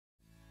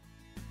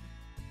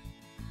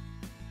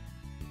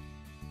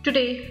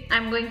Today I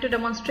am going to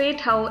demonstrate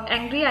how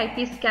Angry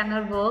IP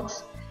Scanner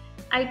works.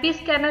 IP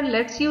Scanner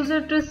lets user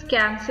to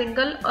scan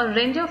single or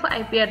range of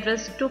IP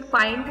address to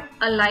find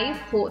a live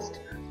host.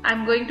 I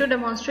am going to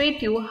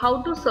demonstrate you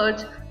how to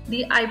search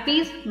the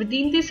IPs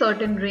within the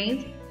certain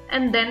range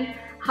and then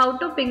how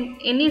to ping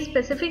any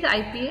specific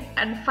IP,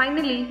 and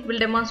finally will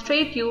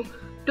demonstrate you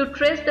to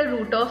trace the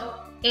route of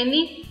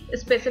any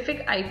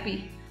specific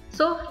IP.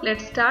 So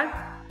let's start.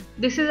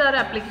 This is our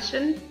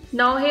application.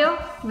 Now here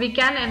we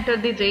can enter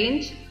the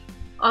range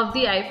of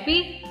the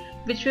IP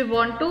which we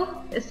want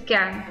to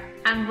scan,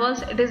 and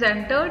once it is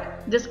entered,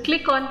 just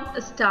click on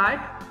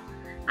start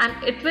and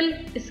it will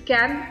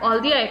scan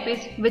all the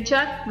IPs which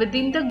are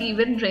within the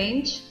given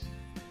range.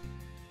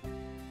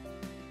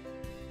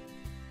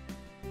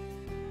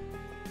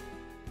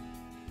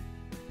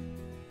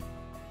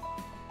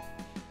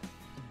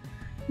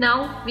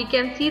 Now we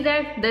can see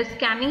that the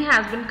scanning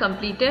has been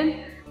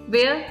completed,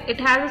 where it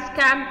has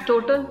scanned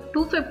total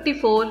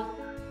 254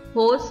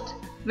 hosts,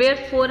 where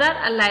 4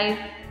 are alive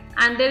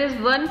and there is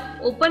one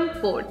open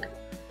port.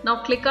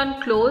 Now click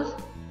on close.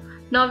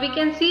 Now we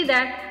can see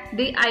that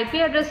the IP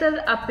addresses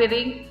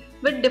appearing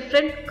with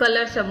different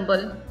color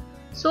symbol.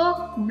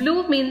 So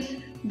blue means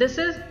this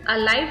is a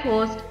live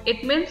host,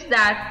 it means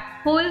that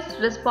who is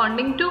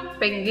responding to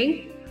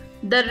pinging.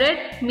 The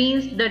red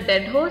means the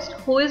dead host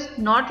who is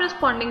not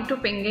responding to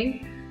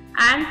pinging,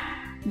 and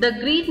the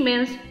green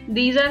means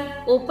these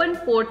are open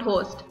port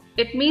hosts.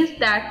 It means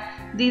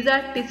that these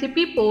are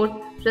TCP port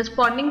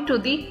responding to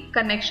the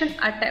connection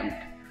attempt.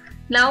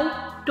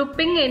 Now to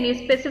ping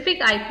any specific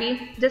IP,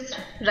 just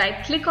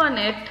right click on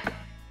it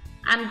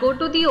and go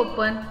to the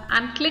open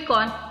and click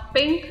on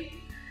ping,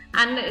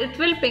 and it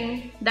will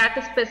ping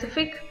that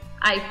specific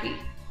IP.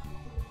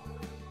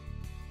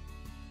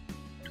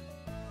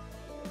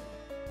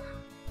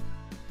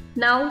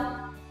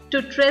 Now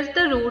to trace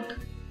the route,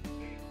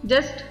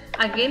 just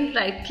again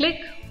right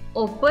click,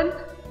 open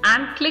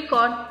and click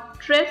on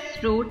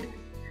trace route,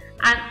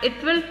 and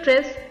it will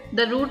trace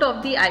the route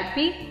of the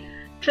IP.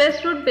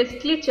 Trace route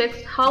basically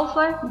checks how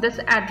far this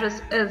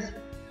address is.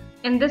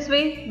 In this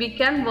way we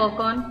can work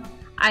on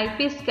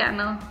IP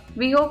scanner.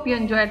 We hope you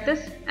enjoyed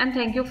this and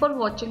thank you for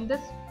watching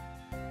this